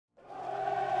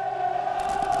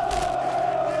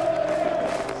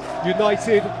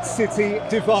United, City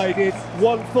divided.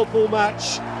 One football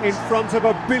match in front of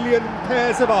 1 billion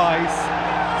pairs of eyes.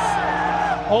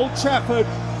 Old Trafford,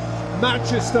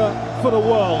 Manchester for the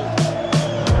world.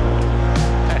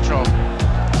 Petrov.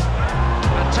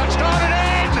 And touched on and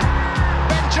in!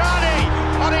 Benjani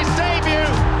on his debut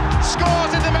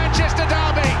scores in the Manchester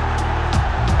derby.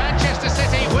 Manchester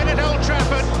City win at Old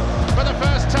Trafford for the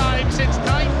first time since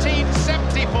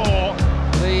 1974.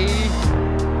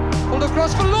 Pulled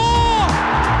across for Law!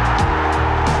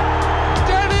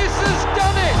 Dennis has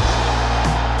done it!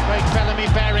 Craig Bellamy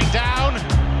bearing down,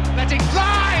 letting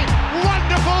fly!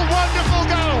 Wonderful, wonderful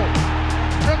goal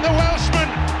from the Welshman.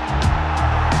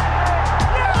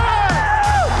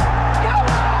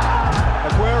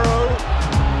 Aguero,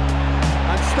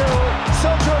 and still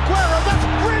Sergio Aguero, that's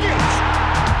brilliant!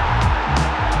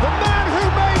 The man who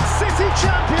made City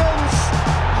champions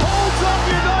holds up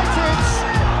United's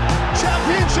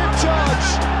championship charge.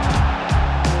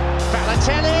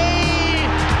 Balotelli!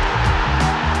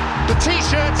 The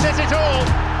t-shirt says it all.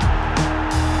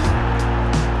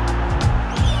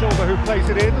 Silva who plays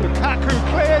it in, Lukaku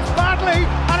clears badly,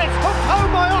 and it's hooked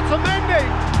home by Mendy.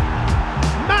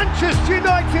 Manchester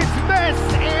United's mess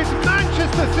is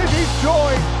Manchester City's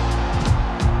joy.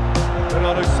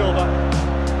 Bernardo Silva,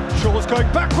 Shaw's going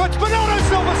backwards, Bernardo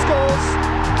Silva scores.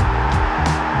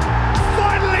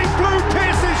 Finally blue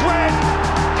pierces red,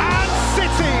 and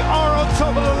City are on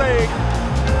top of the league.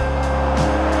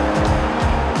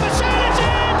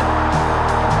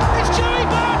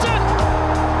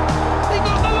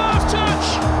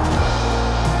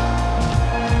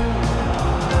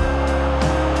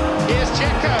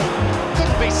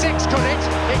 Couldn't be six, could it?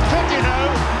 It could, you know.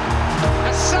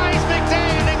 A seismic day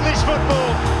in English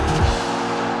football.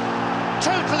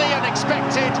 Totally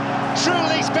unexpected,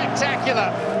 truly spectacular.